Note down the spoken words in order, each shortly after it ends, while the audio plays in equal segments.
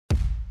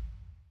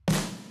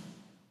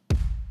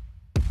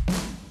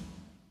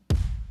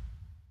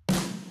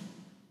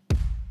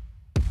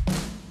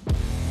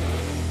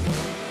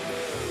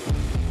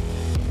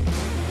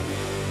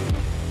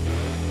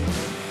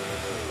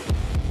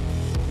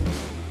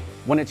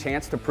Want a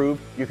chance to prove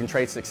you can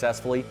trade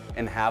successfully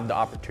and have the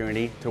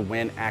opportunity to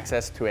win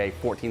access to a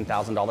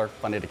 $14,000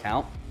 funded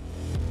account?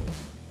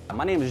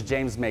 My name is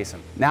James Mason.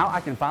 Now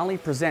I can finally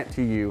present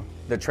to you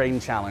the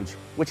Trading Challenge,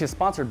 which is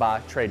sponsored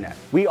by TradeNet.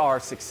 We are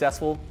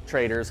successful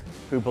traders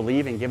who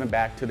believe in giving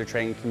back to the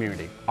trading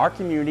community. Our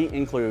community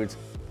includes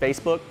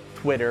Facebook,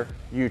 Twitter,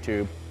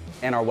 YouTube,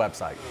 and our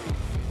website.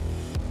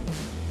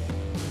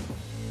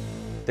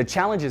 The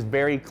challenge is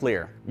very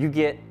clear. You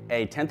get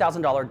a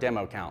 $10,000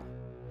 demo account.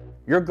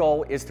 Your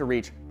goal is to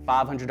reach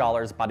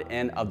 $500 by the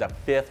end of the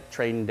 5th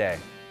trading day.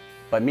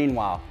 But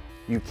meanwhile,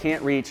 you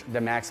can't reach the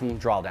maximum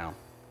drawdown.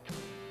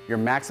 Your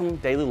maximum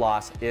daily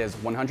loss is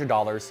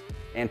 $100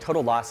 and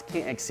total loss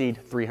can't exceed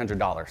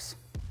 $300.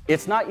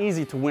 It's not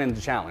easy to win the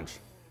challenge,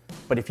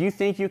 but if you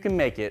think you can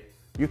make it,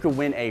 you could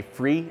win a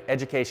free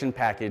education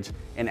package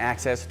and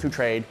access to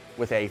trade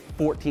with a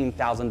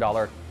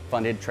 $14,000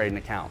 funded trading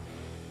account.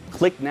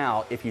 Click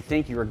now if you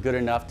think you are good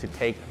enough to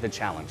take the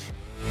challenge.